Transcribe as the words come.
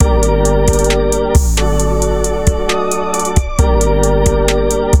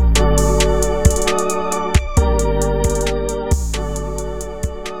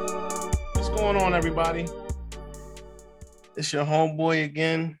It's your homeboy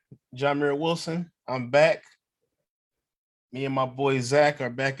again, Jamir Wilson. I'm back. Me and my boy Zach are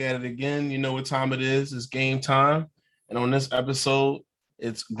back at it again. You know what time it is. It's game time. And on this episode,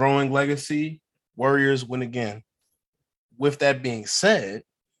 it's growing legacy. Warriors win again. With that being said,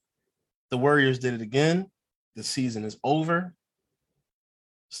 the Warriors did it again. The season is over.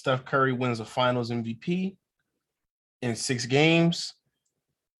 Steph Curry wins the finals MVP in 6 games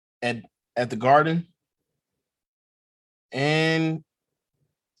at, at the Garden. And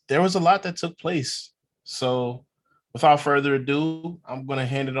there was a lot that took place. So without further ado, I'm going to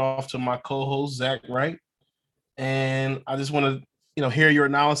hand it off to my co-host, Zach Wright. And I just want to, hear your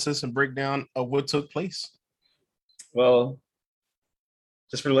analysis and breakdown of what took place. Well,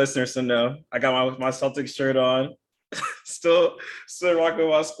 just for the listeners to know, I got my Celtics shirt on. still rocking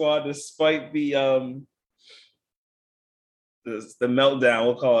my squad despite the meltdown.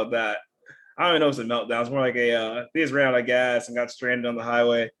 We'll call it that. I don't even know if it's a meltdown. It's more like they just ran out of gas and got stranded on the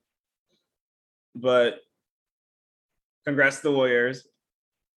highway. But congrats to the Warriors.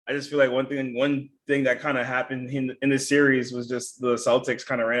 I just feel like one thing that kind of happened in this series was just the Celtics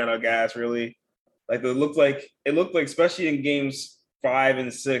kind of ran out of gas, really. Like it looked like especially in games 5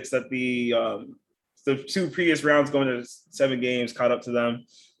 and 6 that the 2 previous rounds going to 7 games caught up to them.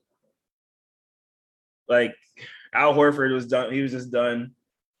 Like Al Horford was done. He was just done.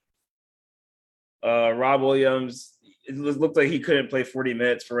 Rob Williams, it looked like he couldn't play 40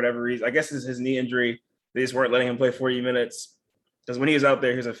 minutes for whatever reason. I guess it's his knee injury. They just weren't letting him play 40 minutes because when he was out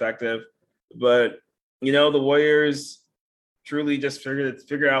there, he was effective. But, the Warriors truly just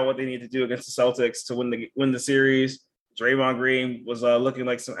figured out what they need to do against the Celtics to win the series. Draymond Green was looking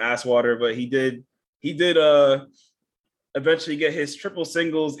like some ass water, but he did eventually get his triple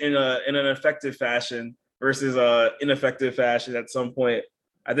singles in an effective fashion versus ineffective fashion at some point.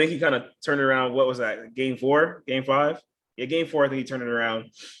 I think he kind of turned around. What was that? Game 4? Game 5? Yeah, game 4, I think he turned it around.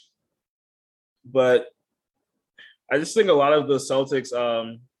 But I just think a lot of the Celtics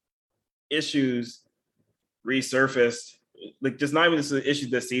issues resurfaced. Like just not even just the issue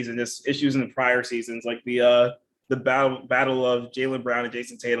this season, just issues in the prior seasons, like the battle of Jaylen Brown and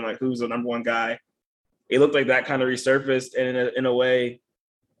Jason Tatum, like who's the number one guy. It looked like that kind of resurfaced, and in a way,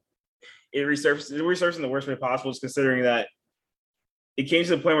 it resurfaced in the worst way possible, just considering that it came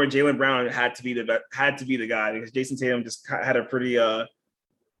to the point where Jaylen Brown had to be the guy because Jason Tatum just had a pretty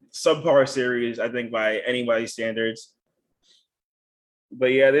subpar series, I think, by anybody's standards.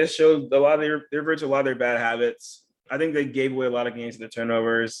 But yeah, this showed a lot of a lot of their bad habits. I think they gave away a lot of games to the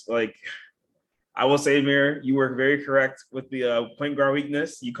turnovers. Like I will say, Mir, you were very correct with the point guard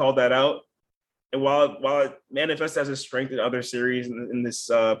weakness. You called that out. And while it manifests as a strength in other series in this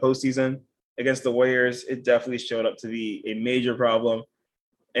postseason against the Warriors, it definitely showed up to be a major problem.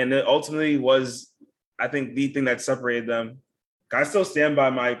 And it ultimately was, I think, the thing that separated them. I still stand by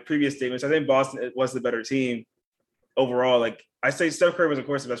my previous statements. I think Boston was the better team overall. Like I say, Steph Curry was, of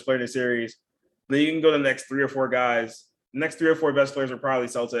course, the best player in the series. Then you can go to the next 3 or 4 guys. The next 3 or 4 best players are probably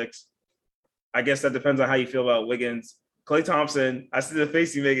Celtics. I guess that depends on how you feel about Wiggins. Klay Thompson, I see the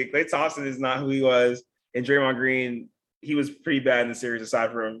face you make it. Klay Thompson is not who he was. And Draymond Green, he was pretty bad in the series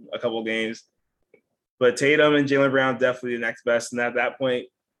aside from a couple of games. But Tatum and Jaylen Brown definitely the next best. And at that point,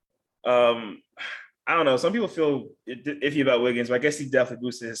 I don't know. Some people feel iffy about Wiggins, but I guess he definitely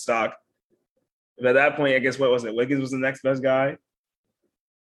boosted his stock. But at that point, I guess what was it? Wiggins was the next best guy.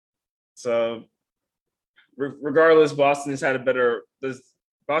 So regardless, Boston had a better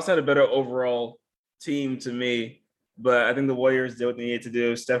overall team to me. But I think the Warriors did what they needed to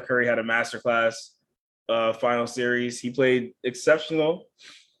do. Steph Curry had a masterclass final series. He played exceptional.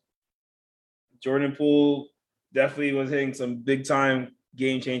 Jordan Poole definitely was hitting some big time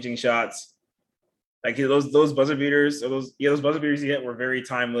game-changing shots. Like those buzzer beaters, those buzzer beaters he hit were very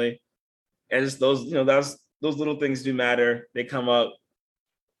timely. And just those little things do matter. They come up.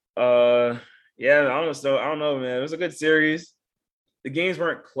 I don't know, man. It was a good series. The games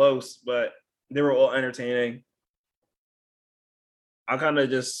weren't close, but they were all entertaining.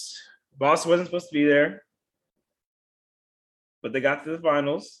 Boston wasn't supposed to be there, but they got to the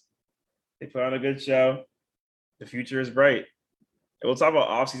finals. They put on a good show. The future is bright. And we'll talk about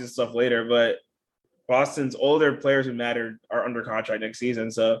offseason stuff later, but Boston's older players who mattered are under contract next season.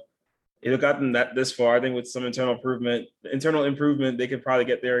 So if they've gotten that this far, I think with some internal improvement, they could probably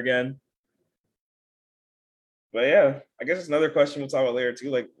get there again. But yeah, I guess it's another question we'll talk about later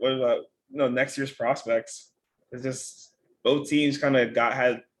too. Like, what about next year's prospects? It's just both teams kind of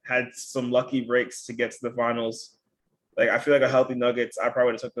had some lucky breaks to get to the finals. Like I feel like a healthy Nuggets, I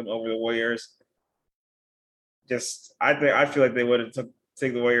probably would have took them over the Warriors. I feel like they would have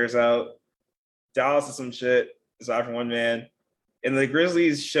take the Warriors out. Dallas is some shit aside from one man. And the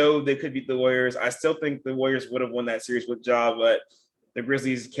Grizzlies showed they could beat the Warriors. I still think the Warriors would have won that series with Ja, but the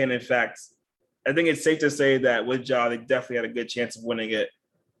Grizzlies can, in fact, I think it's safe to say that with Ja, they definitely had a good chance of winning it.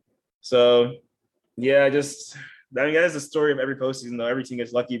 So, yeah, that is the story of every postseason, though. Every team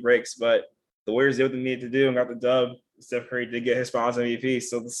gets lucky breaks, but the Warriors did what they needed to do and got the dub. Steph Curry did get his Finals MVP,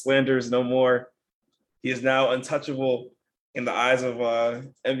 so the slander is no more. He is now untouchable in the eyes of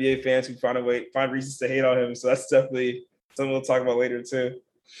NBA fans who find reasons to hate on him. So that's definitely something we'll talk about later too.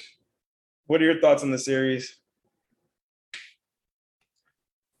 What are your thoughts on the series?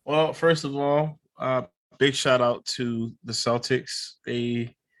 Well, first of all, big shout out to the Celtics.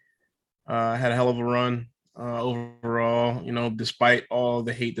 They had a hell of a run overall. You know, despite all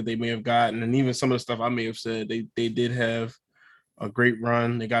the hate that they may have gotten, and even some of the stuff I may have said, they did have a great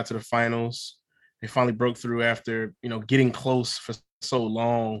run. They got to the finals. They finally broke through after getting close for so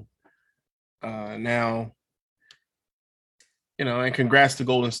long. Now, and congrats to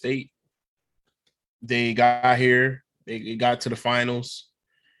Golden State. They got here. They got to the finals,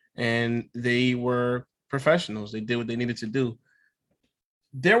 and they were professionals. They did what they needed to do.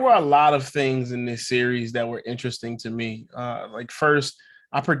 There were a lot of things in this series that were interesting to me. Like first,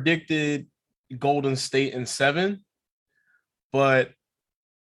 I predicted Golden State in 7, but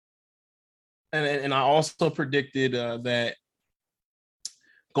and I also predicted that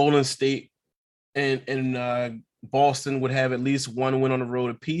Golden State and Boston would have at least one win on the road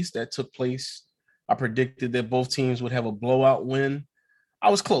apiece. That took place. I predicted that both teams would have a blowout win. I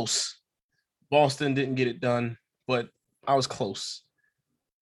was close. Boston didn't get it done, but I was close.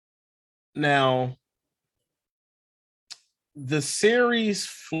 Now, the series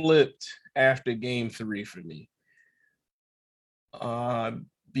flipped after game 3 for me.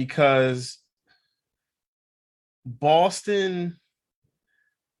 Because Boston,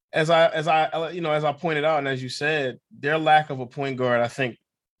 as I pointed out, and as you said, their lack of a point guard, I think,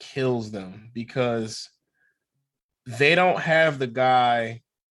 kills them because they don't have the guy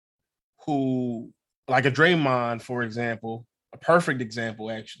who, like a Draymond, for example, a perfect example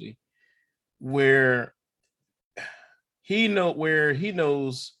actually, where he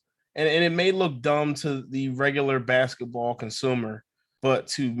knows, and it may look dumb to the regular basketball consumer, but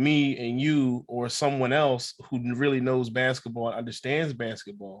to me and you or someone else who really knows basketball and understands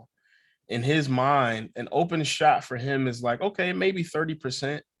basketball, in his mind, an open shot for him is like, okay, maybe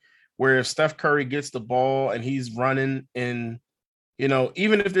 30%. Where if Steph Curry gets the ball and he's running and,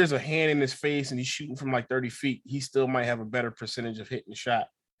 even if there's a hand in his face and he's shooting from like 30 feet, he still might have a better percentage of hitting the shot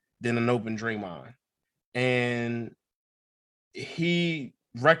than an open Draymond. And he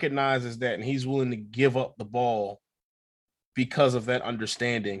recognizes that and he's willing to give up the ball because of that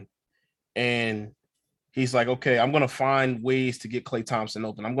understanding. And he's like, okay, I'm going to find ways to get Klay Thompson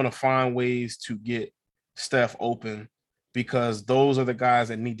open. I'm going to find ways to get Steph open because those are the guys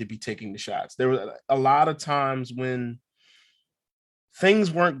that need to be taking the shots. There were a lot of times when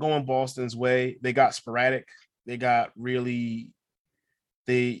things weren't going Boston's way. They got sporadic. They got really,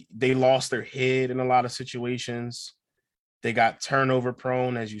 they lost their head in a lot of situations. They got turnover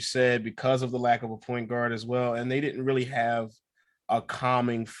prone, as you said, because of the lack of a point guard as well. And they didn't really have a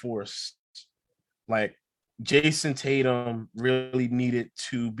calming force. Like Jason Tatum really needed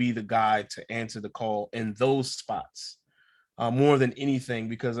to be the guy to answer the call in those spots more than anything,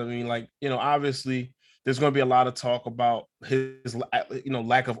 because I mean, obviously there's going to be a lot of talk about his,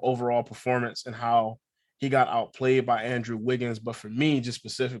 lack of overall performance and how he got outplayed by Andrew Wiggins. But for me, just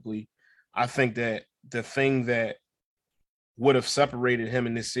specifically, I think that the thing that would have separated him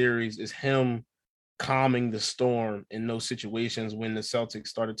in this series is him calming the storm in those situations when the Celtics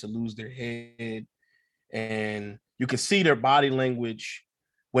started to lose their head. And you could see their body language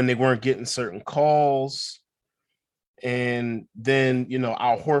when they weren't getting certain calls. And then,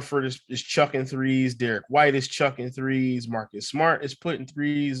 Al Horford is chucking threes. Derek White is chucking threes. Marcus Smart is putting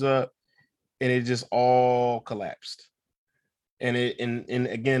threes up. And it just all collapsed. And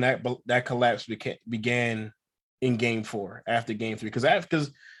again, that collapse began in game 4 after game 3.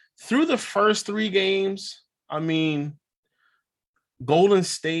 Because through the first 3 games, I mean, Golden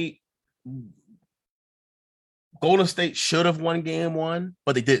State should have won game 1,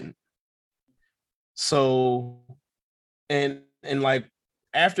 but they didn't. So, and like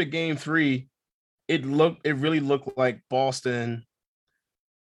after game 3, it really looked like Boston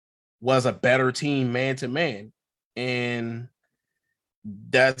was a better team man to man. And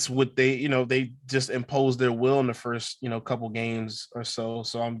that's what they just imposed their will in the first, couple games or so.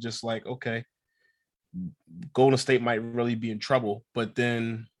 So I'm just like, okay, Golden State might really be in trouble. But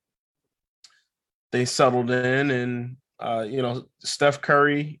then they settled in and, Steph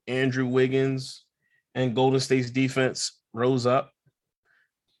Curry, Andrew Wiggins, and Golden State's defense rose up,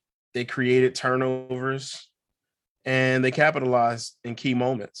 they created turnovers, and they capitalized in key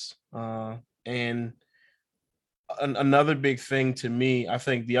moments. And another big thing to me, I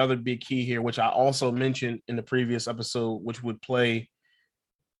think the other big key here, which I also mentioned in the previous episode, which would play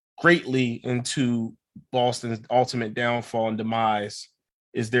greatly into Boston's ultimate downfall and demise,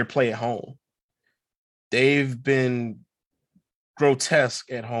 is their play at home. They've been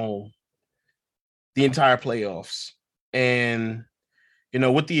grotesque at home the entire playoffs. And,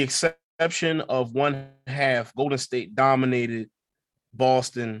 with the exception of one half, Golden State dominated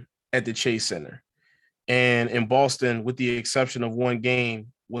Boston at the Chase Center. And in Boston, with the exception of one game,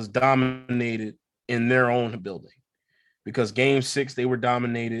 was dominated in their own building. Because game 6, they were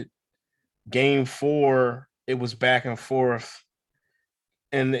dominated. Game 4, it was back and forth.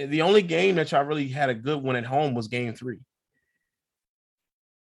 And the only game that y'all really had a good one at home was game 3.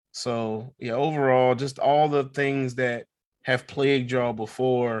 So, yeah, overall, just all the things that have plagued y'all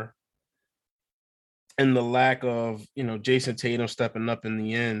before and the lack of, Jason Tatum stepping up in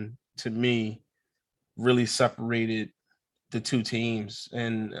the end, to me, really separated the two teams.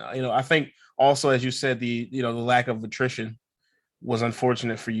 And, I think also, as you said, the lack of attrition was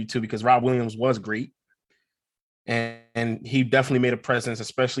unfortunate for you too, because Rob Williams was great. And he definitely made a presence,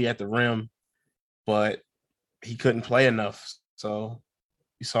 especially at the rim, but he couldn't play enough. So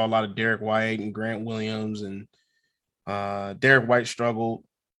you saw a lot of Derek White and Grant Williams, and Derek White struggled.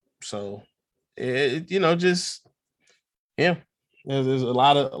 So there's a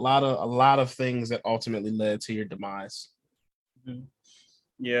lot of things that ultimately led to your demise.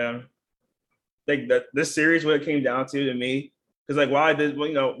 Yeah, like that this series, what it came down to me, because like while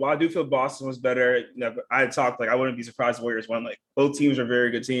I do feel Boston was better, I had talked like I wouldn't be surprised the Warriors won. Like both teams are very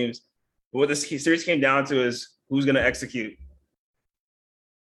good teams. But what this series came down to is who's going to execute.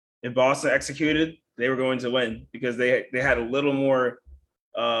 If Boston executed, they were going to win because they had a little more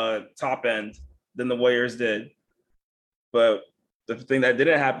top end than the Warriors did. But the thing that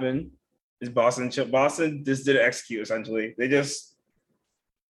didn't happen is Boston just didn't execute. Essentially,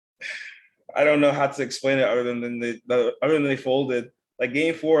 I don't know how to explain it other than they folded. Like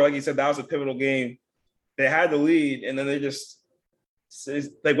game 4, like you said, that was a pivotal game. They had the lead, and then they just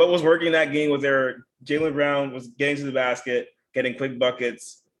like what was working that game was their Jaylen Brown was getting to the basket, getting quick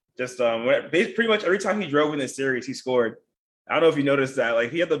buckets. Just pretty much every time he drove in this series, he scored. I don't know if you noticed that.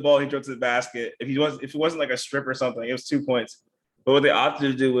 Like he had the ball, he drove to the basket. If it wasn't like a strip or something, it was 2 points. But what they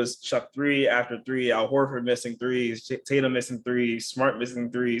opted to do was chuck 3 after 3. Al Horford missing threes, Tatum missing threes, Smart missing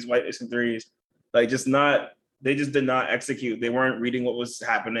threes, White missing threes. Like they just did not execute. They weren't reading what was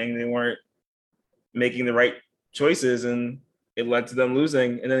happening. They weren't making the right choices, and it led to them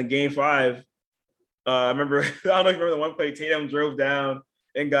losing. And then in game 5, I remember, I don't know if you remember the one play, Tatum drove down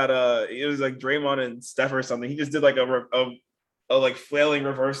and got it was like Draymond and Steph or something. He just did like a like flailing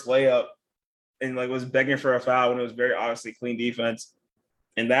reverse layup and like was begging for a foul when it was very obviously clean defense.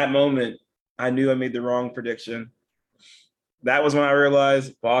 In that moment, I knew I made the wrong prediction. That was when I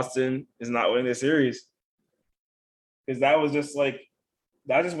realized Boston is not winning the series. Because that was just like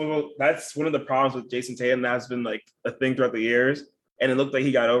that's one of the problems with Jason Tatum that has been like a thing throughout the years. And it looked like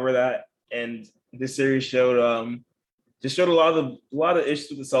he got over that. And this series showed a lot of issues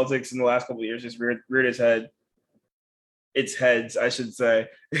with the Celtics in the last couple of years, just reared its heads, I should say.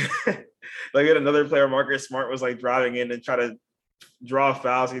 Like another player, Marcus Smart, was like driving in and try to draw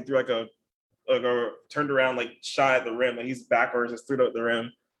fouls. He threw like a turned around like shot at the rim, and he's backwards, just threw it at the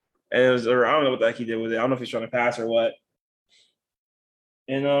rim. And it was, or I don't know what the heck he did with it. I don't know if he's trying to pass or what.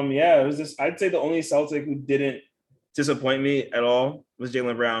 And it was just, I'd say the only Celtic who didn't disappoint me at all was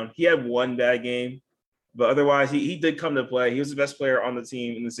Jaylen Brown. He had one bad game, but otherwise he did come to play. He was the best player on the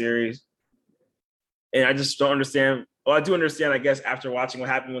team in the series. And I just don't understand. Well, I do understand, I guess, after watching what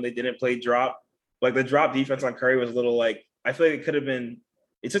happened when they didn't play drop. Like the drop defense on Curry was a little like, I feel like it could have been,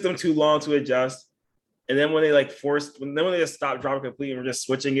 it took them too long to adjust. And then when they when they just stopped dropping completely and were just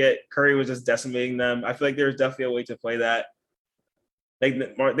switching it, Curry was just decimating them. I feel like there's definitely a way to play that. Like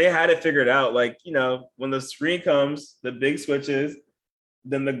they had it figured out. Like, when the screen comes, the big switches,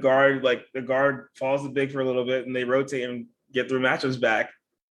 then the guard falls the big for a little bit and they rotate and get their matchups back.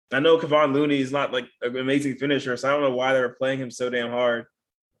 I know Kevon Looney is not like an amazing finisher, so I don't know why they were playing him so damn hard.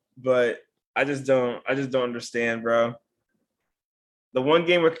 But I just don't understand, bro. The one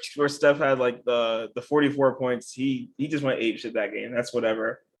game where Steph had like the 44 points, he just went ape shit that game. That's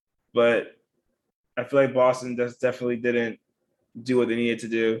whatever. But I feel like Boston just definitely didn't do what they needed to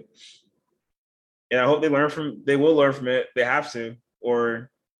do. And I hope they will learn from it. They have to, or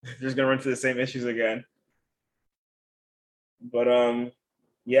they're just gonna run into the same issues again. But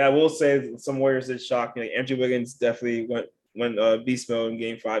Yeah, I will say some Warriors did shock me. Like Andrew Wiggins definitely went beast mode in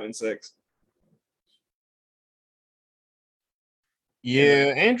game 5 and 6. And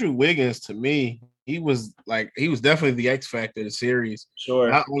Yeah, Andrew Wiggins to me, he was definitely the X factor of the series. sure.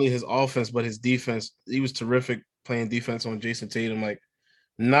 Not only his offense, but his defense. He was terrific playing defense on Jason Tatum. Like,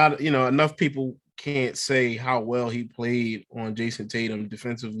 not enough people can't say how well he played on Jason Tatum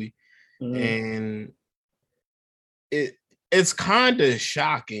defensively. Mhm. And it's kind of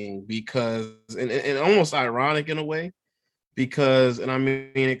shocking because and almost ironic in a way, because and I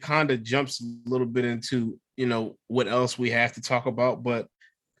mean it kind of jumps a little bit into what else we have to talk about, but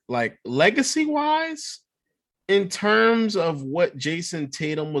like legacy wise, in terms of what Jason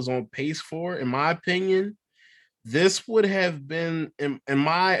Tatum was on pace for, in my opinion, this would have been, in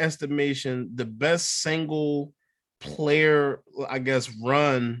my estimation, the best single player, I guess,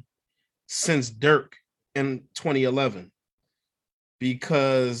 run since Dirk in 2011.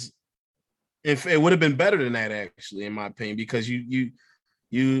 Because if it would have been better than that, actually, in my opinion, because you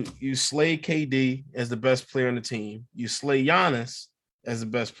slay KD as the best player on the team, you slay Giannis as the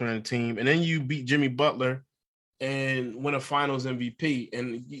best player on the team, and then you beat Jimmy Butler and win a Finals MVP,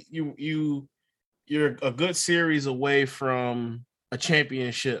 and you're a good series away from a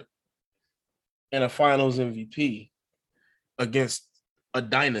championship and a Finals MVP against a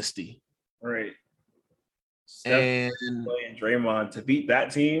dynasty. Right. Steph And Curry and Draymond to beat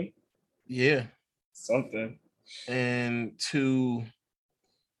that team, yeah, something. and to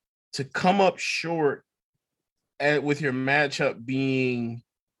come up short with your matchup being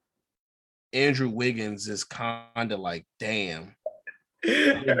Andrew Wiggins is kind of like, damn.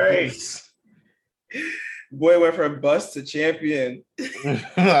 Right. Boy went from bust to champion.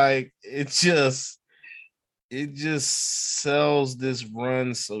 Like it just sells this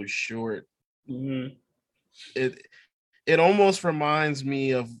run so short. Mm-hmm. It almost reminds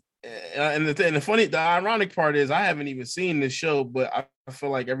me of, and the ironic part is I haven't even seen this show, but I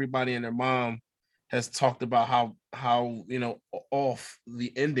feel like everybody and their mom has talked about how off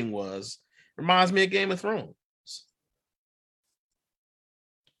the ending was. Reminds me of Game of Thrones.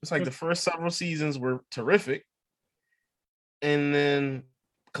 It's like the first several seasons were terrific, and then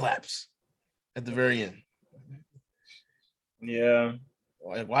collapse at the very end. Yeah.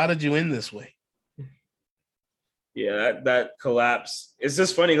 Like, why did you end this way? Yeah, that collapse. It's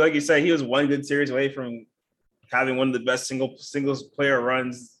just funny, like you said, he was one good series away from having one of the best singles player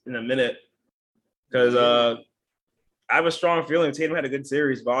runs in a minute. Because I have a strong feeling if Tatum had a good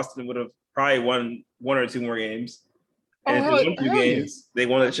series, Boston would have probably won one or two more games. And if they won two games, they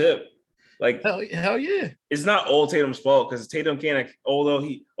won a chip. Like hell yeah. It's not all Tatum's fault because Tatum can't, although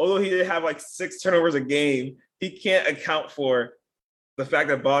he did have like 6 turnovers a game, he can't account for the fact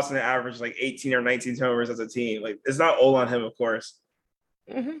that Boston averaged like 18 or 19 turnovers as a team. Like it's not all on him, of course.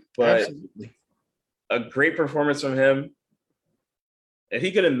 Mm-hmm. But absolutely. A great performance from him. If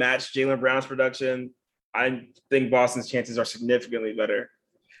he could have matched Jaylen Brown's production, I think Boston's chances are significantly better.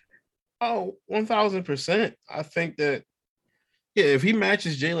 Oh, 1000%. I think that, yeah, if he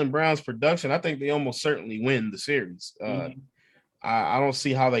matches Jaylen Brown's production, I think they almost certainly win the series. I don't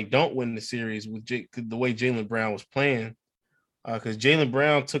see how they don't win the series with the way Jaylen Brown was playing, because Jaylen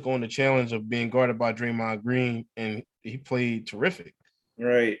Brown took on the challenge of being guarded by Draymond Green, and he played terrific.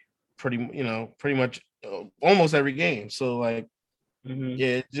 Right. Pretty much almost every game. So like,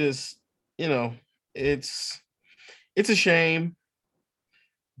 yeah, it just it's a shame,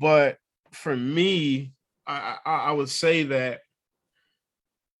 but for me, I would say that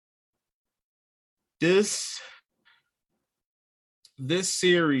this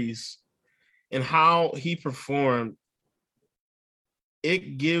series and how he performed,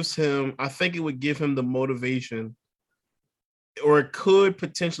 it gives him, I think it would give him the motivation, or it could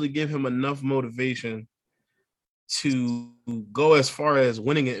potentially give him enough motivation to go as far as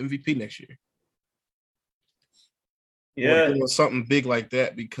winning an MVP next year. Yeah. Or doing something big like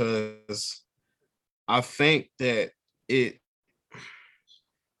that, because I think that it's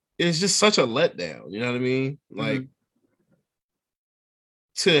just such a letdown. You know what I mean? Like,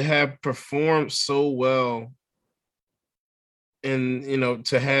 to have performed so well, and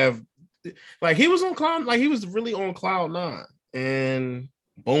to have, like, he was really on cloud 9, and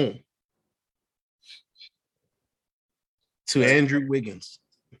boom, to Andrew Wiggins.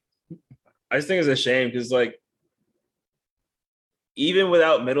 I just think it's a shame because, like, even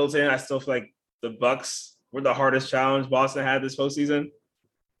without Middleton, I still feel like the Bucks were the hardest challenge Boston had this postseason.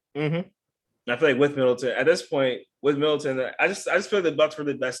 Mm-hmm. I feel like with Middleton, at this point, with Middleton, I just feel like the Bucks were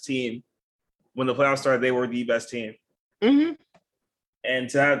the best team when the playoffs started. They were the best team, mm-hmm. and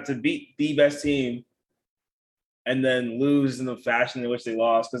to beat the best team and then lose in the fashion in which they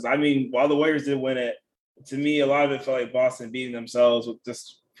lost. Because I mean, while the Warriors did win it, to me, a lot of it felt like Boston beating themselves with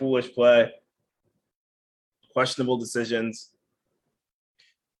just foolish play, questionable decisions.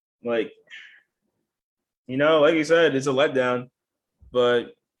 Like, like you said, it's a letdown.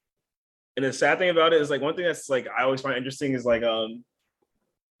 But and the sad thing about it is like one thing that's like I always find interesting is like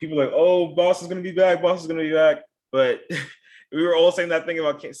people are like, oh, Boston's gonna be back, Boston's gonna be back. But we were all saying the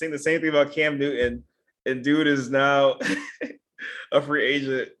same thing about Cam Newton, and dude is now a free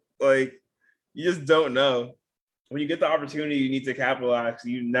agent. Like, you just don't know. When you get the opportunity, you need to capitalize.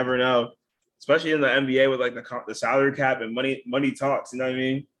 You never know, especially in the NBA with like the salary cap and money talks. You know what I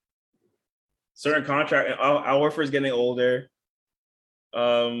mean? Certain contract. Al Horford's getting older.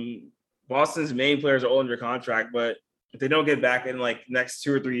 Boston's main players are all under contract, but if they don't get back in like next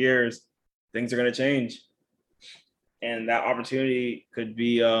 2 or 3 years, things are going to change, and that opportunity could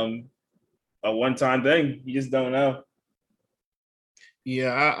be a one-time thing. You just don't know.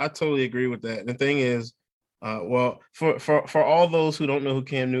 Yeah, I totally agree with that. The thing is, well, for all those who don't know who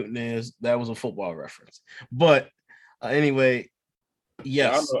Cam Newton is, that was a football reference. But anyway,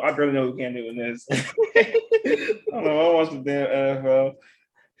 yes, yeah, I barely know who Cam Newton is. I don't know. I watch the damn NFL.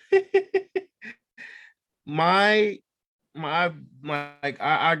 my like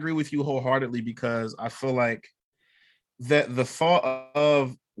I agree with you wholeheartedly, because I feel like that the thought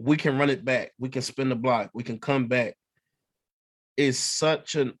of we can run it back, we can spin the block, we can come back is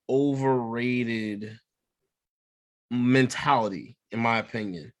such an overrated mentality, in my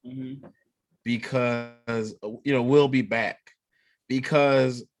opinion. Mm-hmm. Because we'll be back,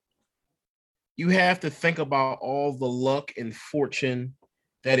 because you have to think about all the luck and fortune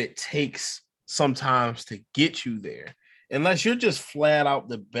that it takes sometimes to get you there, unless you're just flat out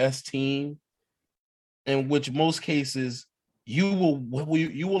the best team, in which most cases you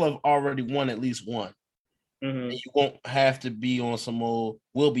will have already won at least one. Mm-hmm. And you won't have to be on some old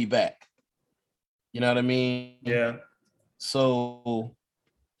we'll be back. You know what I mean? Yeah. So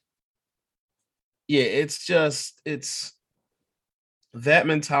yeah, it's that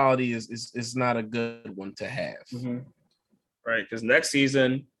mentality is not a good one to have. Mm-hmm. Right, because next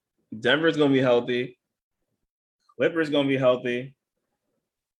season Denver's going to be healthy, Clippers going to be healthy.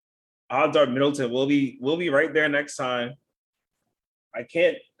 Odds are Middleton will be right there next time. I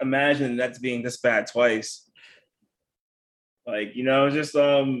can't imagine that's being this bad twice. Like, just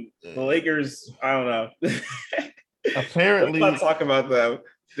the Lakers, I don't know. Apparently, let's not talk about them.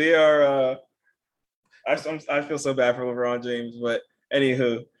 They are I feel so bad for LeBron James, but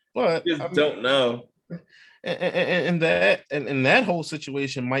anywho, but don't know. And that whole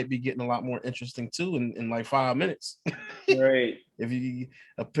situation might be getting a lot more interesting too in like 5 minutes. Right. If you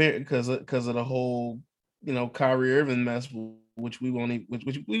appear because of the whole Kyrie Irving mess, which we won't even,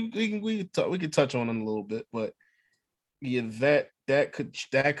 which we could touch on in a little bit, but yeah, that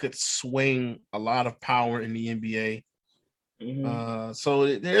could swing a lot of power in the NBA. Mm-hmm.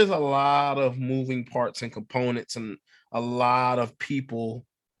 So there's a lot of moving parts and components, and a lot of people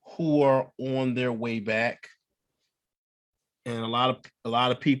who are on their way back, and a lot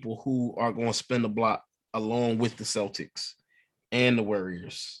of people who are going to spin the block along with the Celtics and the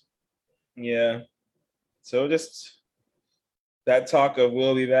Warriors. Yeah. So just that talk of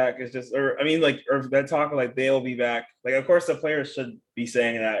we'll be back is just, or that talk of like they'll be back. Like, of course, the players should be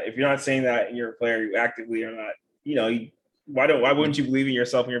saying that. If you're not saying that and you're a player, you actively are not. Why wouldn't you believe in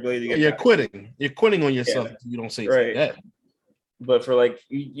yourself and your ability to get? You're quitting. You're quitting on yourself if you don't say right. that. But for like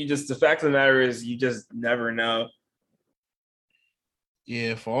you just, the fact of the matter is you just never know.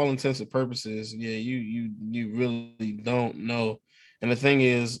 Yeah, for all intents and purposes, yeah, you really don't know. And the thing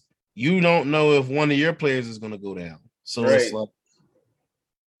is, you don't know if one of your players is going to go down. So It's like,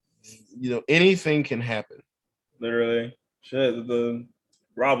 anything can happen. Literally. Shit, the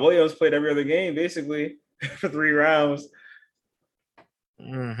Rob Williams played every other game basically for 3 rounds.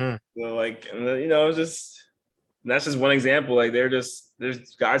 Mm-hmm. So it's just, that's just one example. Like, there's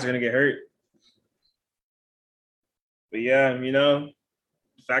guys are gonna get hurt. But yeah, the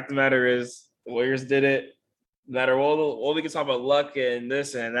fact of the matter is the Warriors did it. No matter all we can talk about luck and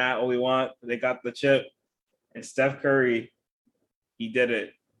this and that, all we want, they got the chip. And Steph Curry, he did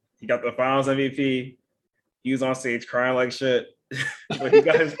it. He got the Finals MVP. He was on stage crying like shit, but he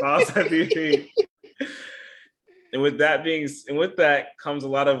got his Finals MVP. And with that comes a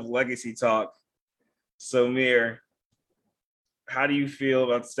lot of legacy talk. So, Mir, how do you feel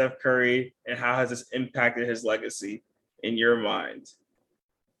about Steph Curry, and how has this impacted his legacy in your mind?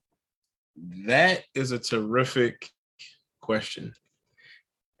 That is a terrific question.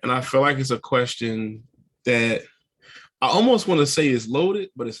 And I feel like it's a question that I almost want to say is loaded,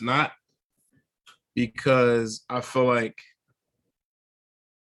 but it's not. because I feel like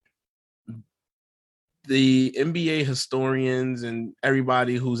the NBA historians and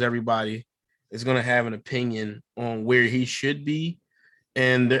everybody who's everybody is going to have an opinion on where he should be,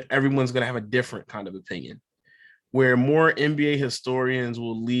 and everyone's going to have a different kind of opinion. Where more NBA historians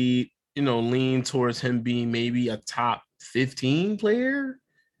will lean towards him being maybe a top 15 player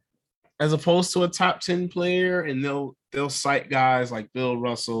as opposed to a top 10 player, and they'll cite guys like Bill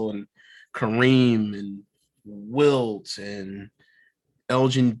Russell and Kareem and Wilt and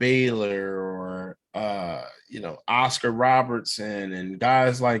Elgin Baylor or Oscar Robertson and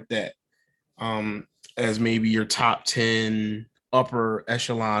guys like that, as maybe your top 10 upper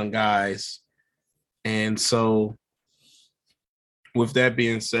echelon guys. And so with that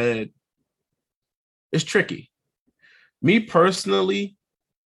being said, it's tricky. Me personally,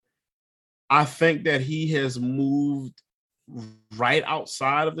 I think that he has moved right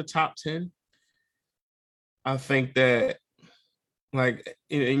outside of the top 10. I think that, like,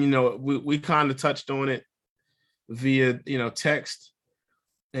 we kind of touched on it via, text.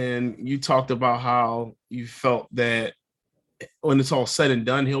 And you talked about how you felt that when it's all said and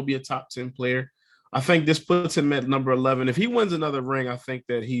done, he'll be a top 10 player. I think this puts him at number 11. If he wins another ring, I think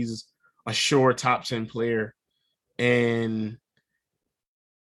that he's a sure top 10 player. And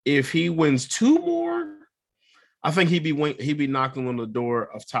if he wins two more, I think he'd be knocking on the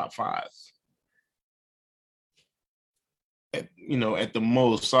door of top 5. At the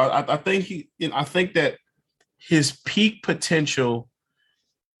most. So I think I think that his peak potential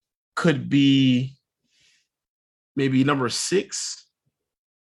could be maybe number 6,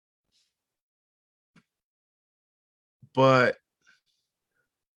 but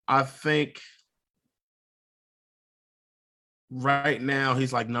I think right now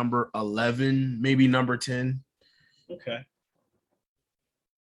he's like number 11, maybe number 10. Okay.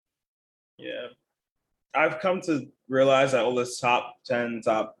 Yeah. I've come to realize that all this top 10,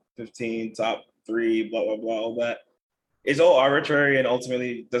 top 15, top 3, blah, blah, blah, all that is all arbitrary and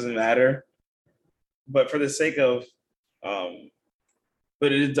ultimately doesn't matter. But for the sake of,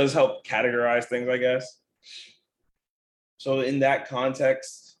 but it does help categorize things, I guess. So in that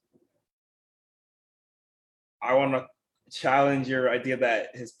context, I want to challenge your idea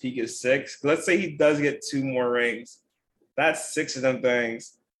that his peak is 6. Let's say he does get 2 more rings. That's 6 of them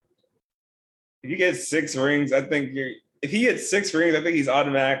things. If you get 6 rings, I think if he gets 6 rings, I think he's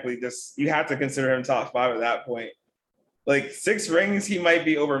automatically you have to consider him top 5 at that point. Like 6 rings, he might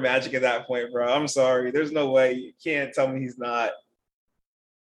be over Magic at that point, bro. I'm sorry. There's no way. You can't tell me he's not.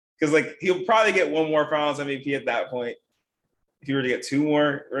 Because like he'll probably get 1 more Finals MVP at that point. If he were to get 2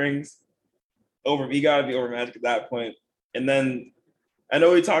 more rings, he got to be over Magic at that point. And then I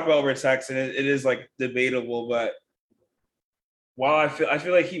know we talk about over text, and it is like debatable, but while I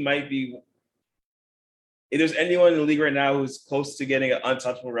feel like he might be. If there's anyone in the league right now who's close to getting an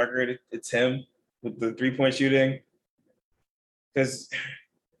untouchable record, it's him with the 3-point shooting. Because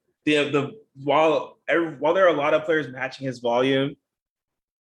while there are a lot of players matching his volume,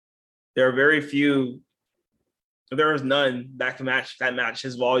 there are very few. There is none that can match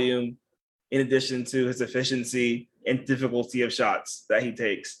his volume, in addition to his efficiency and difficulty of shots that he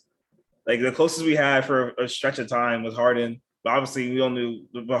takes. Like the closest we had for a stretch of time was Harden. But obviously, we all knew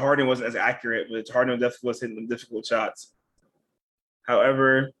but Harden wasn't as accurate, but Harden definitely was hitting them difficult shots.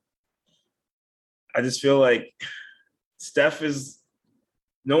 However, I just feel like Steph is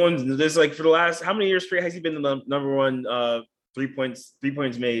there's like for the last how many years straight has he been the number 1 3 points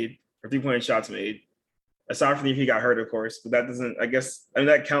made or 3-point shots made? Aside from if he got hurt, of course, but that doesn't. I mean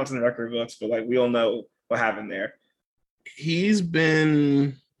that counts in the record books, but like we all know what happened there. He's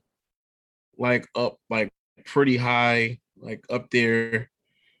been like up like pretty high, like up there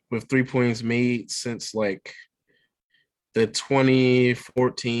with 3 points made since like the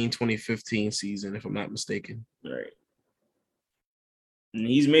 2014-2015 season, if I'm not mistaken. Right. And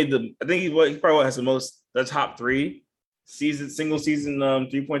he's made I think he probably has the top 3 single season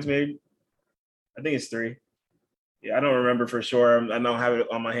 3 points made. I think it's 3. Yeah, I don't remember for sure. I don't have it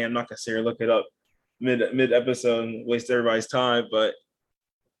on my hand. I'm not gonna sit here look it up mid episode and waste everybody's time. But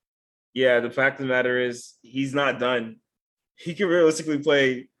yeah, the fact of the matter is he's not done. He can realistically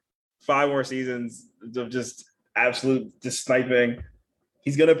play 5 more seasons of just absolute sniping.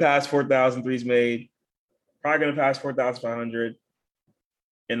 He's gonna pass 4,000 threes made. Probably gonna pass 4,500.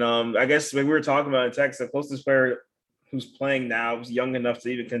 And I guess when we were talking about in text, the closest player who's playing now, who's young enough to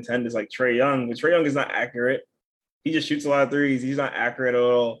even contend, is like Trae Young. But Trae Young is not accurate. He just shoots a lot of threes. He's not accurate at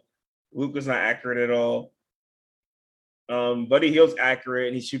all. Luka's not accurate at all. Buddy Hield's accurate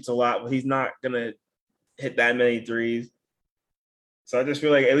and he shoots a lot, but he's not gonna hit that many threes. So I just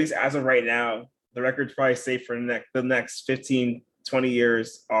feel like at least as of right now, The record's probably safe for the next 15, 20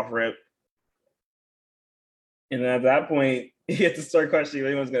 years off rip. And at that point, you have to start questioning if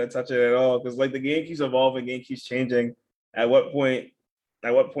anyone's going to touch it at all. Because like the game keeps evolving, game keeps changing. At what point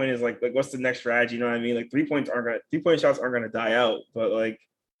is like what's the next strategy? You know what I mean? Like 3 point shots aren't gonna die out, but like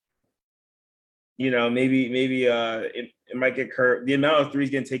maybe it might get curbed. The amount of threes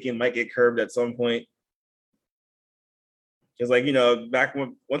getting taken might get curbed at some point. Because like back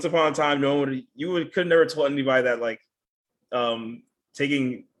once upon a time, could never told anybody that like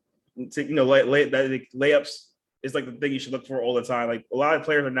taking layups is like the thing you should look for all the time. Like a lot of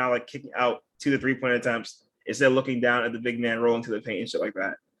players are now like kicking out to the 3-point attempts instead of looking down at the big man rolling to the paint and shit like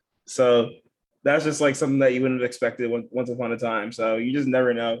that. So that's just like something that you wouldn't have expected once upon a time. So you just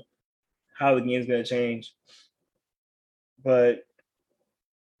never know how the game's going to change. But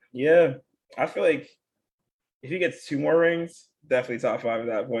yeah, I feel like if he gets 2 more rings, definitely top 5 at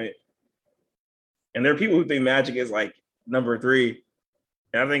that point. And there are people who think Magic is like number 3.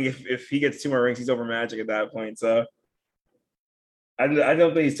 And I think if he gets 2 more rings, he's over Magic at that point. So I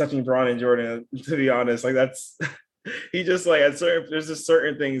don't think he's touching Bron and Jordan, to be honest. Like that's he just like there's just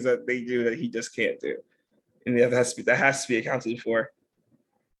certain things that they do that he just can't do, and that has to be accounted for.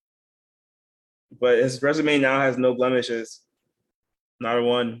 But his resume now has no blemishes, not a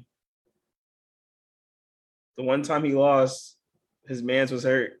one. The one time he lost, his man's was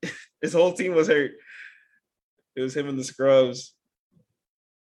hurt. His whole team was hurt. It was him and the scrubs.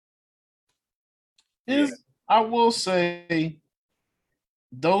 I will say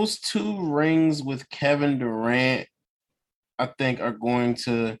those 2 rings with Kevin Durant, I think, are going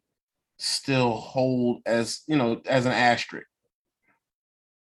to still hold as as an asterisk.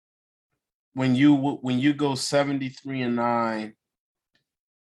 When you go 73-9,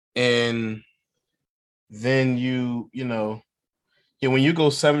 and then when you go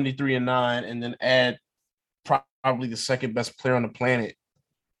 73-9 and then add probably the second best player on the planet,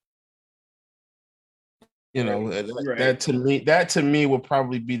 right. that to me will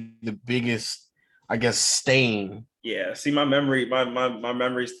probably be the biggest, I guess, stain. Yeah, see, my memory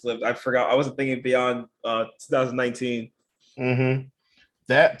slipped. I forgot. I wasn't thinking beyond 2019. Mm-hmm.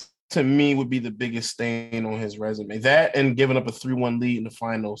 That to me would be the biggest stain on his resume. That and giving up a 3-1 lead in the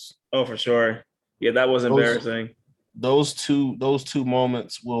finals. Oh, for sure. Yeah, that was embarrassing. Those two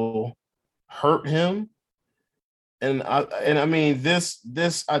moments will hurt him. And I mean this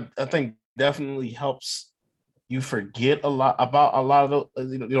I think definitely helps you forget a lot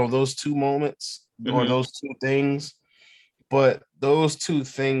of those 2 moments or those 2 things. But those 2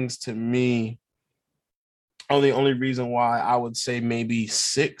 things to me are the only reason why I would say maybe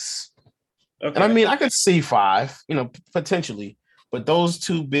 6. Okay. And I mean, I could see 5, potentially, but those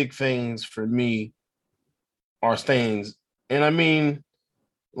 2 big things for me are stains. And I mean,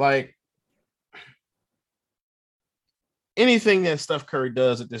 like anything that Steph Curry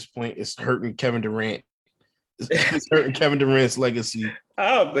does at this point is hurting Kevin Durant. It's hurting Kevin Durant's legacy.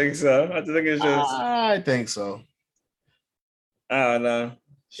 I don't think so. I think it's just. I think so. I don't know.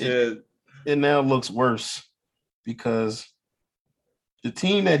 Shit. It now looks worse because the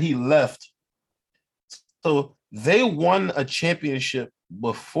team that he left, so they won a championship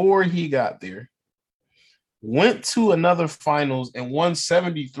before he got there, went to another finals and won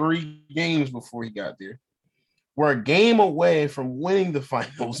 73 games before he got there. We're a game away from winning the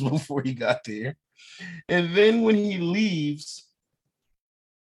finals before he got there. And then when he leaves,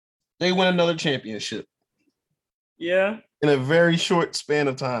 they win another championship. Yeah. In a very short span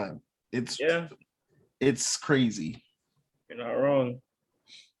of time. It's crazy. You're not wrong.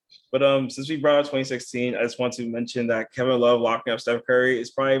 But since we brought up 2016, I just want to mention that Kevin Love locking up Steph Curry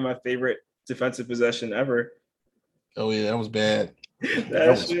is probably my favorite defensive possession ever. Oh yeah, that was bad.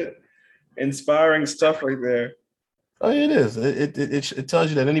 That shit. Inspiring stuff right there. Oh, it is. It tells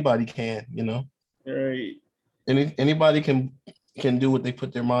you that anybody can, Right. Anybody can do what they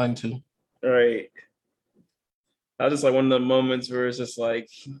put their mind to. Right. That was just like one of the moments where it's just like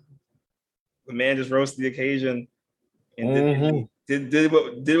the man just rose to the occasion and did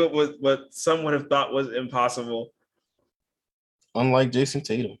what some would have thought was impossible. Unlike Jason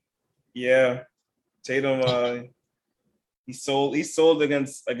Tatum. Yeah. Tatum he sold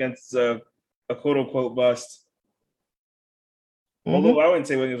against a quote unquote bust. Although I wouldn't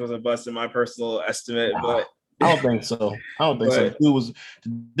say Wiggins was a bust in my personal estimate, but I don't think so. The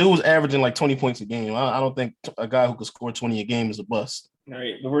dude was averaging like 20 points a game. I don't think a guy who could score 20 a game is a bust. All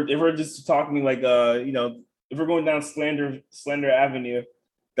right. If we're just talking like if we're going down slander avenue,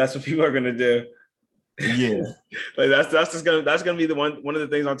 that's what people are gonna do. Yeah. Like that's gonna be the one of the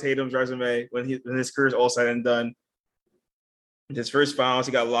things on Tatum's resume when his career is all said and done. His first finals,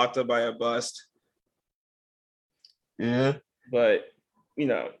 he got locked up by a bust. Yeah. But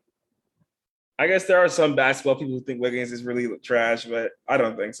I guess there are some basketball people who think Wiggins is really trash, but I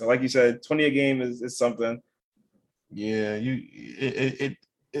don't think so. Like you said, 20 a game is something. Yeah,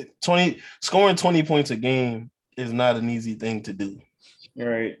 scoring 20 points a game is not an easy thing to do,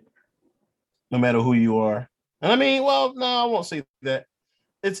 Right. no matter who you are. And I mean, well, no, I won't say that.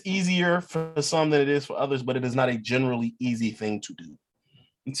 It's easier for some than it is for others, but it is not a generally easy thing to do.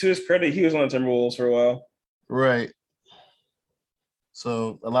 And to his credit, he was on the Timberwolves for a while. Right.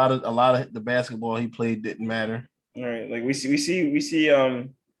 So a lot of the basketball he played didn't matter. All right. Like we see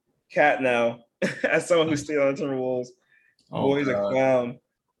Cat now as someone who stayed on the Timberwolves. Oh Boy's a God. clown.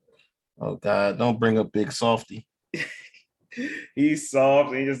 Oh God. Don't bring up Big Softy. He's soft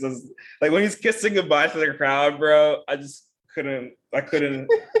and he just does like when he's kissing goodbye to the crowd, bro. I couldn't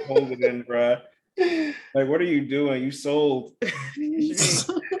hold it in, bro. Like, what are you doing? You sold. You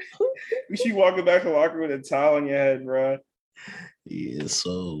should be walking back to the locker room with a towel on your head, bro. Yeah,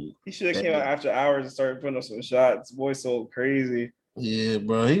 so He should have came out after hours and started putting up some shots. Boy sold crazy. yeah,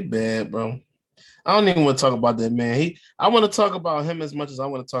 bro. He bad, bro. I don't even want to talk about that man. I want to talk about him as much as I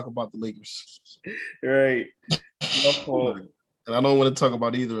want to talk about the Lakers. Right. No, and I don't want to talk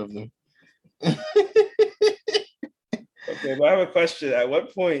about either of them. Okay, but I have a question. At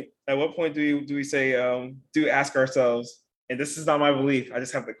what point do we say do we ask ourselves, and this is not my belief, I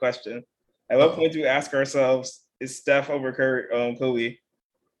just have the question. At what point do we ask ourselves, is Steph over Kobe?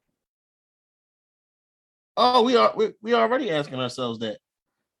 Oh, we are already asking ourselves that.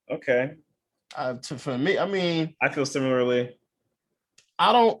 Okay. For me, I mean, I feel similarly.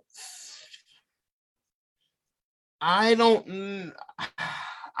 I don't. I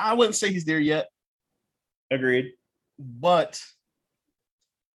wouldn't say he's there yet. Agreed. But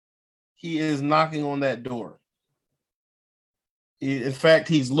he is knocking on that door. In fact,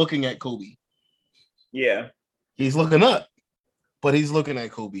 he's looking at Kobe. Yeah. He's looking up, but he's looking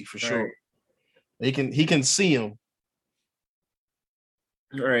at Kobe for sure. Right. He can see him.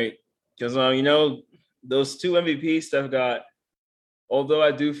 Right. Because those two MVPs Steph got, although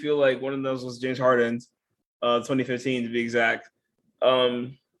I do feel like one of those was James Harden's, 2015 to be exact.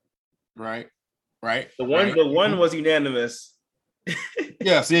 Right. The one was unanimous.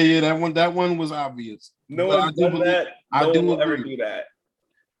 Yes, yeah. That one was obvious. No one's done that. No one will ever do that.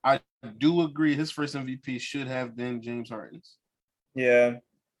 I do agree. His first MVP should have been James Harden's. Yeah.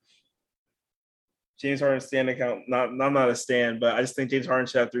 James Harden stand account. I'm not a stand, but I just think James Harden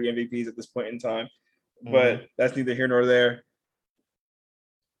should have 3 MVPs at this point in time. But that's neither here nor there.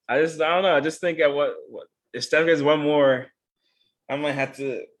 I don't know. I just think at what if Steph gets one more, I might have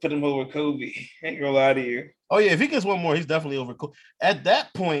to put him over Kobe. I ain't gonna lie to you. Oh yeah, if he gets one more, he's definitely over Kobe. At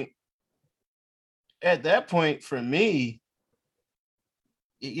that point, for me,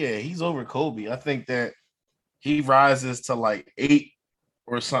 yeah, he's over Kobe. I think that he rises to like 8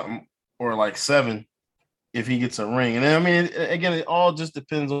 or something, or like 7 if he gets a ring. And then, I mean, again, it all just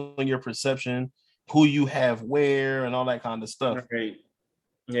depends on your perception, who you have where, and all that kind of stuff. Right.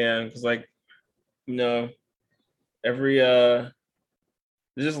 Yeah, because every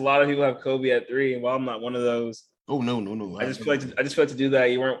there's just a lot of people have Kobe at 3, and while I'm not one of those. Oh no. I just feel like to do that,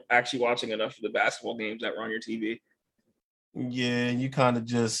 you weren't actually watching enough of the basketball games that were on your TV. Yeah, you kind of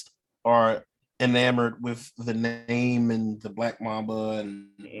just are enamored with the name and the Black Mamba and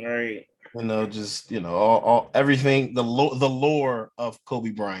right. Just all everything, the lore of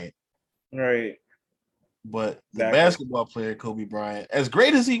Kobe Bryant. Right. But the basketball player Kobe Bryant, as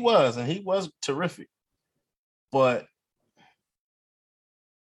great as he was, and he was terrific, but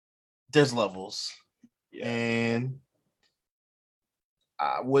there's levels. Yeah. And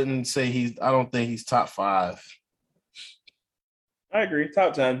I wouldn't say I don't think he's top 5. I agree.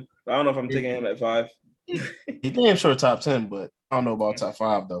 Top 10. I don't know if I'm taking him at 5. He damn sure top 10, but I don't know about top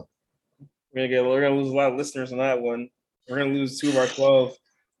 5 though. We're gonna lose a lot of listeners on that one. We're gonna lose 2 of our 12.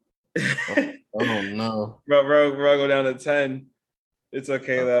 Oh no. Bro, go down to 10. It's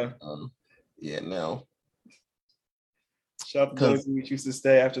okay though. Yeah, no. Shout out to those who choose to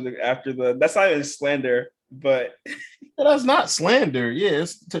stay after the that's not even slander, but that's not slander.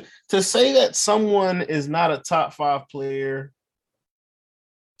 Yes. To say that someone is not a top 5 player,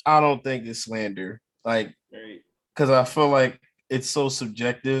 I don't think it's slander. Like, because I feel like it's so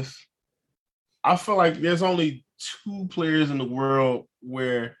subjective. I feel like there's only 2 players in the world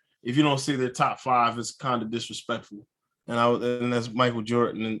where if you don't see their top 5, it's kind of disrespectful. And that's Michael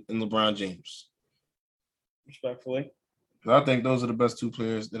Jordan and LeBron James. Respectfully. I think those are the best 2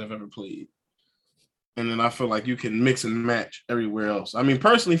 players that have ever played. And then I feel like you can mix and match everywhere else. I mean,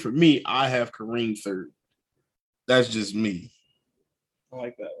 personally, for me, I have Kareem 3rd. That's just me. I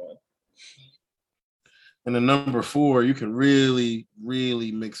like that one. And the number 4, you can really,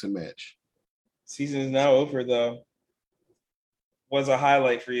 really mix and match. Season is now over, though. What's a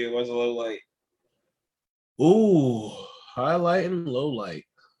highlight for you? What's a low light? Ooh, highlight and low light.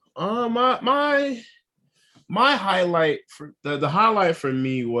 My highlight for the highlight for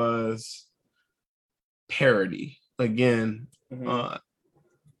me was parity again. Mm-hmm.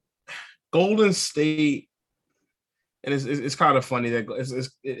 Golden State, and it's kind of funny that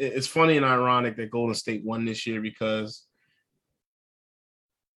it's funny and ironic that Golden State won this year because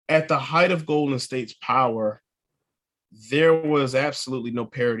at the height of Golden State's power, there was absolutely no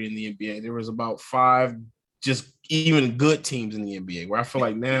parity in the NBA. There was about 5 just even good teams in the NBA, where I feel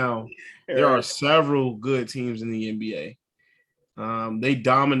like now there are several good teams in the NBA. They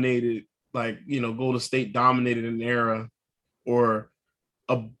dominated, Golden State dominated an era or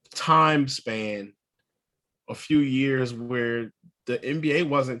a time span, a few years where the NBA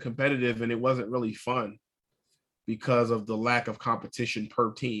wasn't competitive and it wasn't really fun because of the lack of competition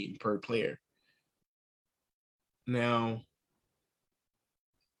per team, per player. Now,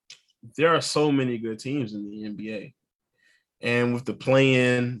 there are so many good teams in the NBA. And with the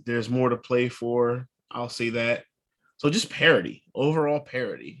play-in, there's more to play for. I'll say that. So just parity, overall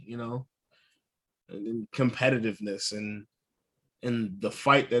parity, and competitiveness and the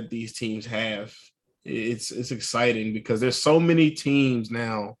fight that these teams have. It's exciting because there's so many teams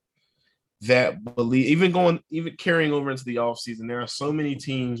now that believe, even carrying over into the offseason, there are so many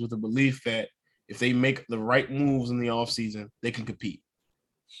teams with the belief that if they make the right moves in the offseason, they can compete.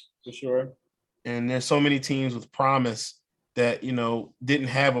 For sure. And there's so many teams with promise that didn't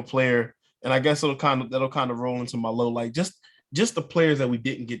have a player, and I guess that'll kind of roll into my low, like just the players that we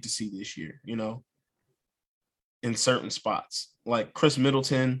didn't get to see this year, in certain spots, like Chris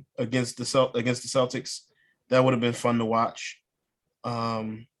Middleton against the Celtics, that would have been fun to watch.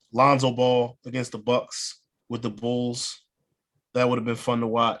 Lonzo Ball against the Bucks with the Bulls, that would have been fun to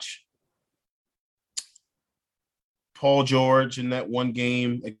watch. Paul George in that one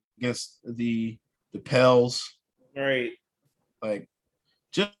game against the Pels, right? Like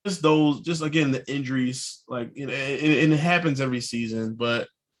just those, just again the injuries, it happens every season, but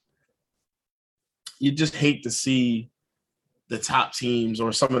you just hate to see the top teams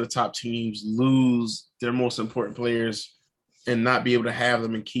or some of the top teams lose their most important players and not be able to have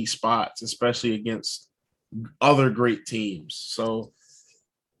them in key spots, especially against other great teams. So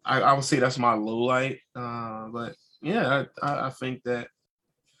I would say that's my low light. But yeah, I think that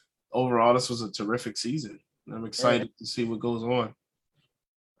overall this was a terrific season. I'm excited to see what goes on.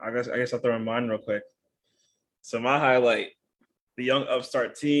 I guess I'll throw in mine real quick. So my highlight, the young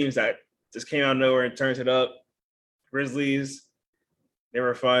upstart teams that just came out of nowhere and turned it up. Grizzlies, they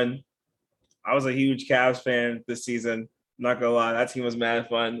were fun. I was a huge Cavs fan this season. I'm not gonna lie, that team was mad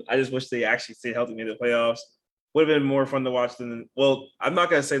fun. I just wish they actually stayed healthy in the playoffs. Would have been more fun to watch than. Well, I'm not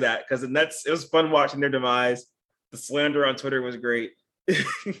gonna say that because the Nets. It was fun watching their demise. The slander on Twitter was great.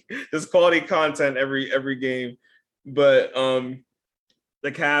 There's quality content every game, but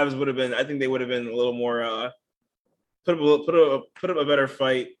the Cavs would have been. I think they would have been a little more. Put up a better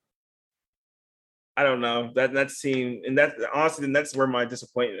fight. I don't know that team, and that honestly, the Nets were my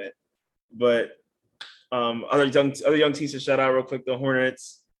disappointment. But other young teams to shout out real quick. The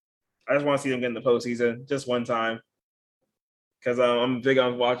Hornets. I just want to see them get in the postseason just one time because I'm big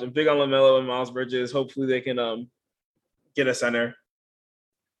on LaMelo and Miles Bridges. Hopefully they can get a center.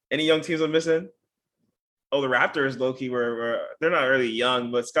 Any young teams I'm missing? Oh, the Raptors, low key, were they're not really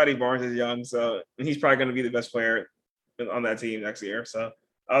young, but Scotty Barnes is young, so he's probably going to be the best player on that team next year. So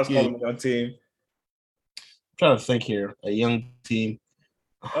I was calling them a young team. I'm trying to think here, a young team.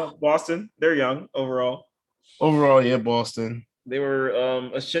 Oh, Boston, they're young overall. Overall, yeah, Boston. They were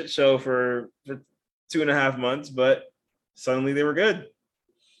a shit show for 2.5 months, but suddenly they were good.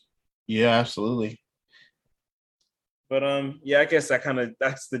 Yeah, absolutely. But yeah, I guess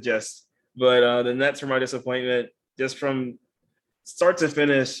that's the gist. But the Nets were my disappointment, just from start to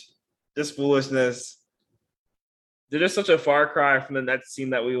finish, just foolishness. They're just such a far cry from the Nets team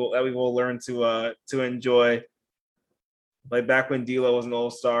that we will learn to enjoy. Like back when D'Lo was an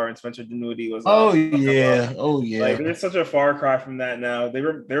all-star and Spencer Dinwiddie was. Oh yeah. Like they're such a far cry from that now. They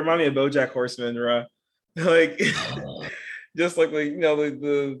remind me of BoJack Horseman, right? Like just like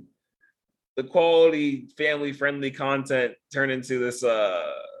the quality family friendly content turned into this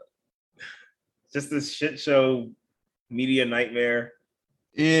just this shit show media nightmare.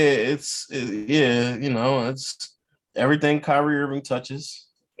 Yeah, it's everything Kyrie Irving touches.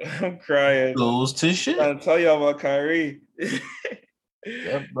 I'm crying. Goes to shit. I'm trying to tell y'all about Kyrie.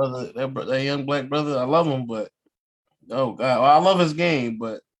 that young black brother, I love him, but oh god, well, I love his game,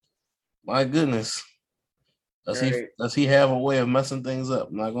 but my goodness. Right. Does he have a way of messing things up?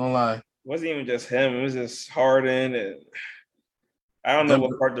 I'm not gonna lie. It wasn't even just him. It was just Harden, and I don't know Them,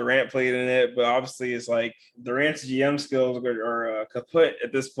 what part Durant played in it, but obviously it's like Durant's GM skills are kaput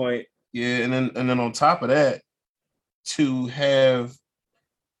at this point. yeah, and then on top of that, to have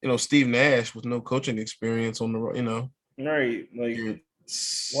Steve Nash with no coaching experience on the Right. Like,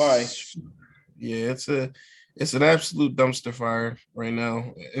 why? it's yeah, it's an absolute dumpster fire right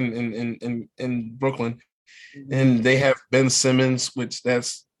now in Brooklyn. And they have Ben Simmons, which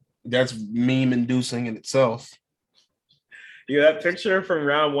that's meme inducing in itself. Yeah, that picture from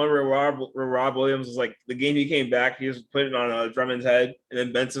round one where Rob Williams was like the game he came back, he was putting on Drummond's head, and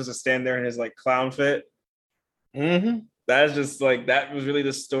then Ben Simmons was stand there in his like clown fit. Mm-hmm. That is just like that was really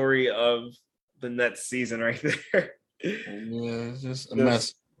the story of the Nets season right there. Yeah, it's just a Just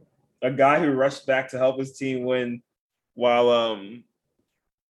mess. a guy who rushed back to help his team win while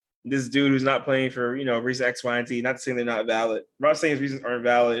this dude who's not playing for reason X, Y, and Z. Not saying they're not valid. I'm not saying his reasons aren't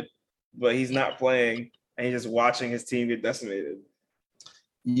valid, but he's not playing and he's just watching his team get decimated.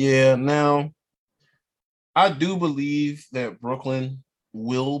 Yeah, now I do believe that Brooklyn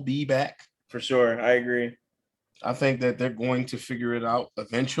will be back. For sure. I agree. I think that they're going to figure it out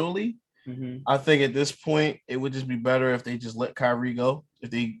eventually. Mm-hmm. I think at this point it would just be better if they just let Kyrie go. If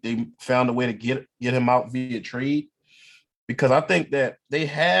they found a way to get him out via trade. Because I think that they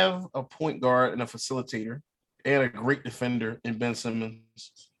have a point guard and a facilitator and a great defender in Ben Simmons.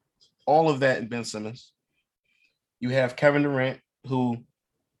 All of that in Ben Simmons. You have Kevin Durant, who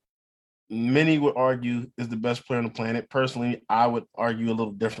many would argue is the best player on the planet. Personally, I would argue a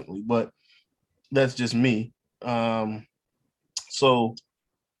little differently, but that's just me. So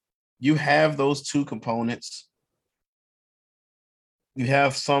you have those two components. You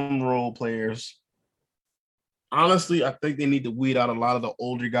have some role players. Honestly, I think they need to weed out a lot of the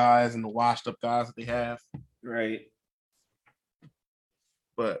older guys and the washed up guys that they have. Right.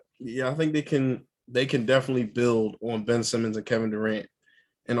 But yeah, I think they can definitely build on Ben Simmons and Kevin Durant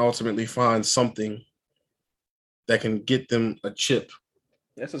and ultimately find something that can get them a chip.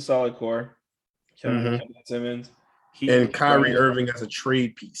 That's a solid core. Kevin Mm-hmm. Simmons. And Kyrie Irving as a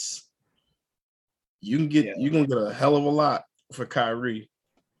trade piece. You're gonna get a hell of a lot for Kyrie.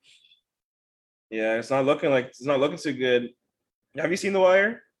 Yeah, it's not looking too good. Have you seen The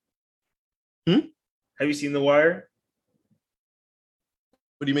Wire? Have you seen The Wire?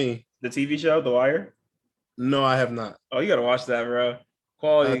 What do you mean? The TV show, The Wire? No, I have not. Oh, you gotta watch that, bro.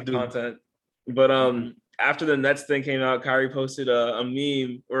 Quality content. But after the Nets thing came out, Kyrie posted a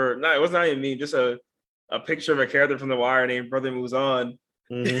meme, or not, it was not even a meme, just a picture of a character from The Wire named Brother Moves On.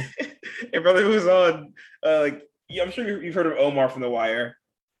 Mm-hmm. And Brother Moves On, I'm sure you've heard of Omar from The Wire.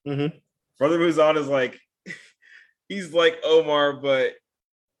 Mm-hmm. Brother Moves On is like, he's like Omar, but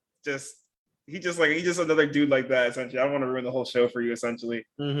he's just another dude like that. Essentially, I don't want to ruin the whole show for you. Essentially,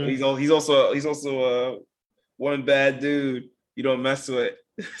 he's also one bad dude you don't mess with.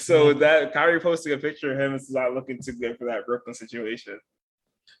 So that Kyrie posting a picture of him is not looking too good for that Brooklyn situation.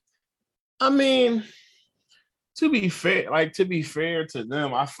 I mean, to be fair to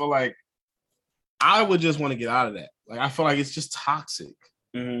them, I feel like I would just want to get out of that. Like, I feel like it's just toxic.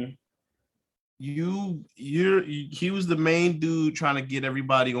 Mm-hmm. He was the main dude trying to get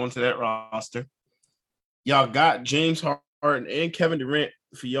everybody onto that roster. Y'all got James Harden and Kevin Durant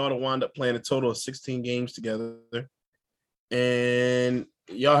for y'all to wind up playing a total of 16 games together. And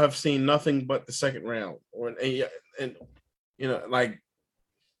y'all have seen nothing but the second round. And like,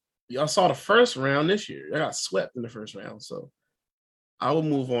 y'all saw the first round this year. I got swept in the first round. So I would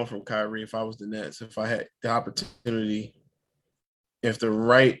move on from Kyrie if I was the Nets, if I had the opportunity, if the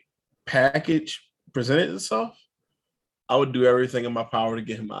right package presented itself, I would do everything in my power to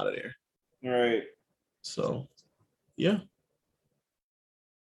get him out of there. Right. So, yeah.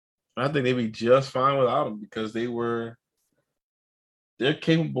 I think they'd be just fine without him because they're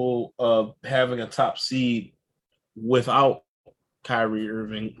capable of having a top seed without Kyrie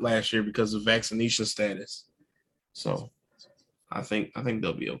Irving last year because of vaccination status. So I think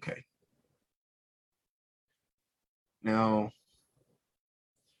they'll be okay. Now,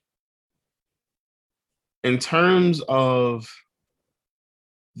 in terms of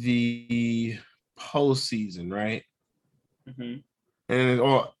the postseason, right? Mm-hmm.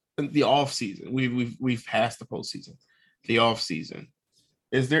 And the off season, we've passed the postseason. The off season,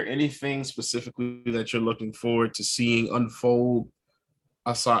 is there anything specifically that you're looking forward to seeing unfold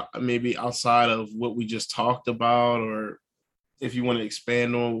outside of what we just talked about, or if you want to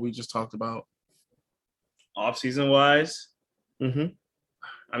expand on what we just talked about? Off season wise, mm-hmm.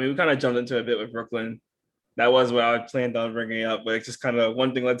 I mean, we kind of jumped into a bit with Brooklyn. That was what I planned on bringing up, but it's just kind of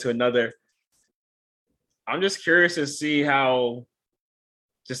one thing led to another. I'm just curious to see how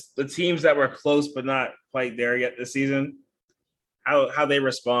just the teams that were close but not quite there yet this season, how they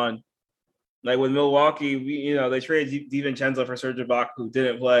respond. Like with Milwaukee, they traded DiVincenzo for Serge Ibaka, who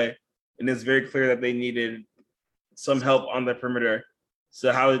didn't play, and it's very clear that they needed some help on the perimeter.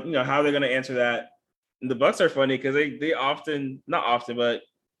 So how they're going to answer that? And the Bucks are funny because they often, not often, but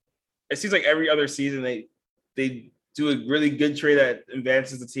it seems like every other season they do a really good trade that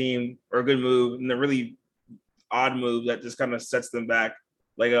advances the team or a good move, and a really odd move that just kind of sets them back.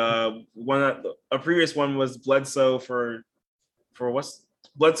 Like a previous one was Bledsoe for what's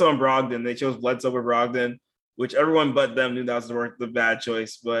Bledsoe and Brogdon. They chose Bledsoe over Brogdon, which everyone but them knew that was the bad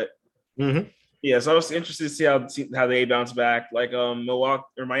choice. But yeah, so I was interested to see how they bounce back. Like Milwaukee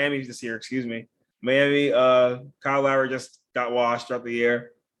or Miami this year, excuse me. Miami, Kyle Lowry just got washed throughout the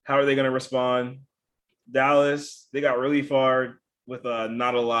year. How are they going to respond? Dallas, they got really far with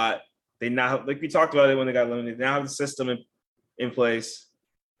not a lot. They now, like we talked about it when they got eliminated, they now have the system in place.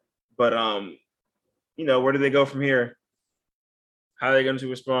 But where do they go from here? How are they going to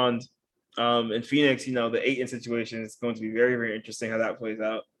respond? In Phoenix, the Ayton situation is going to be very, very interesting how that plays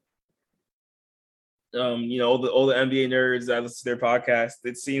out. All the NBA nerds that listen to their podcast,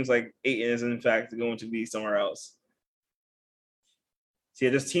 it seems like Ayton is in fact going to be somewhere else. So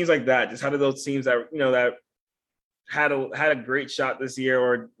yeah, just teams like that. Just how do those teams that that had a great shot this year,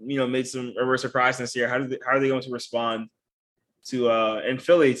 or made a real surprise this year, how are they going to respond to and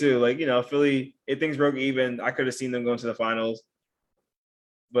Philly too? Like Philly, if things broke even, I could have seen them going to the finals.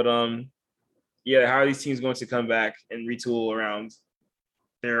 But yeah, how are these teams going to come back and retool around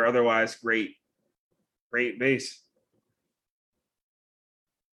their otherwise great base?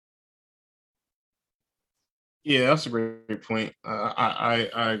 Yeah, that's a great point. I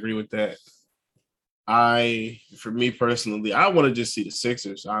agree with that. For me personally, I want to just see the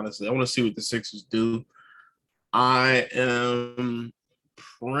Sixers. Honestly, I want to see what the Sixers do. I am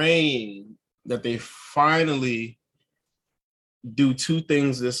praying that they finally do two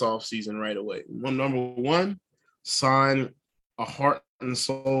things this offseason right away. Number one, sign a heart and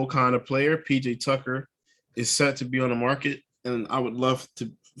soul kind of player. PJ Tucker is set to be on the market, and I would love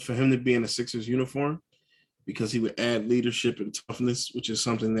for him to be in a Sixers uniform because he would add leadership and toughness, which is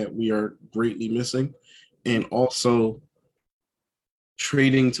something that we are greatly missing. And also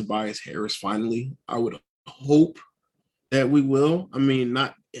trading Tobias Harris finally. I would hope that we will. I mean,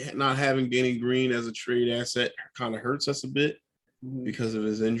 not having Danny Green as a trade asset kind of hurts us a bit because of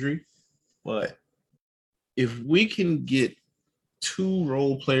his injury. But if we can get two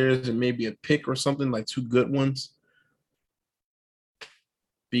role players and maybe a pick or something, like two good ones,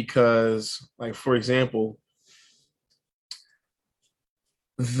 because, like, for example,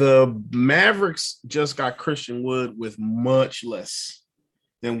 the Mavericks just got Christian Wood with much less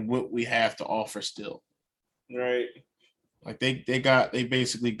than what we have to offer still. Right. Like they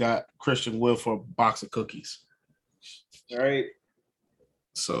basically got Christian Wood for a box of cookies. Right.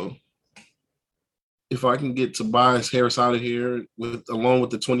 So if I can get Tobias Harris out of here along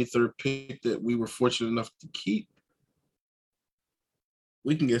with the 23rd pick that we were fortunate enough to keep,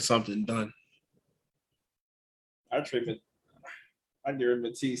 we can get something done. I'd give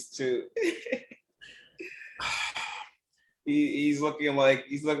Matisse too. he's looking like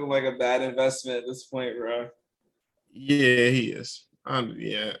a bad investment at this point, bro. Yeah, he is. I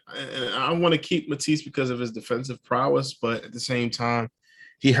want to keep Matisse because of his defensive prowess, but at the same time,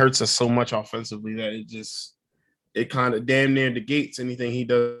 he hurts us so much offensively that it kind of damn near negates anything he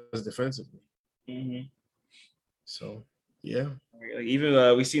does defensively. Mm-hmm. So, yeah. Like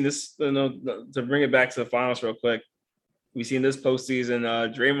even we've seen this. To bring it back to the finals real quick, we've seen this postseason.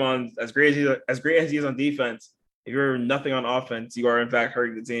 Draymond, as great as he is on defense, if you're nothing on offense, you are in fact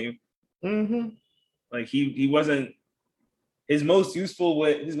hurting the team. Mm-hmm. Like he wasn't his most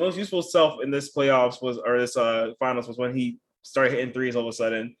useful self in this playoffs this finals was when he started hitting threes all of a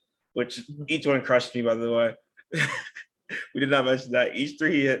sudden, which each one crushed me, by the way. We did not mention that. Each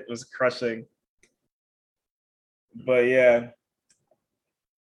three he hit was crushing. But yeah.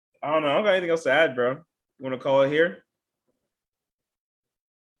 I don't know. I don't got anything else to add, bro. You want to call it here?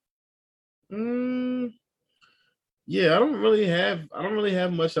 Yeah, I don't really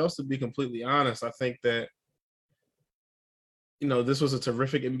have much else, to be completely honest. I think that this was a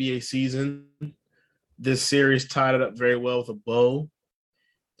terrific NBA season. This series tied it up very well with a bow.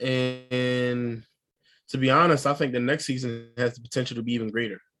 And to be honest, I think the next season has the potential to be even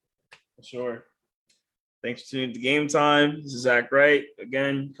greater. For sure. Thanks for tuning to Game Time. This is Zach Wright,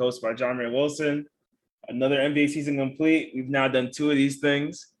 again, hosted by John Ray Wilson. Another NBA season complete. We've now done two of these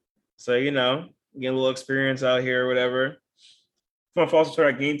things. So, get a little experience out here or whatever. If you want to follow us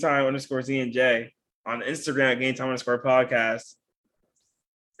at Game Time _Z and J. on Instagram at GameTime_podcast.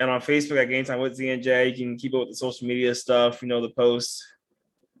 And on Facebook at Game Time with Z and J. You can keep up with the social media stuff, the posts,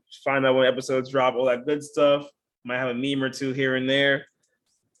 find out when episodes drop, all that good stuff. Might have a meme or two here and there.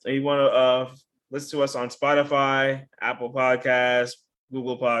 And you want to listen to us on Spotify, Apple Podcasts,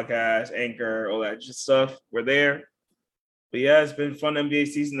 Google Podcasts, Anchor, all that just stuff. We're there. But yeah, it's been fun NBA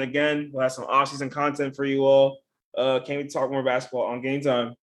season again. We'll have some off-season content for you all. Can't we talk more basketball on Game Time?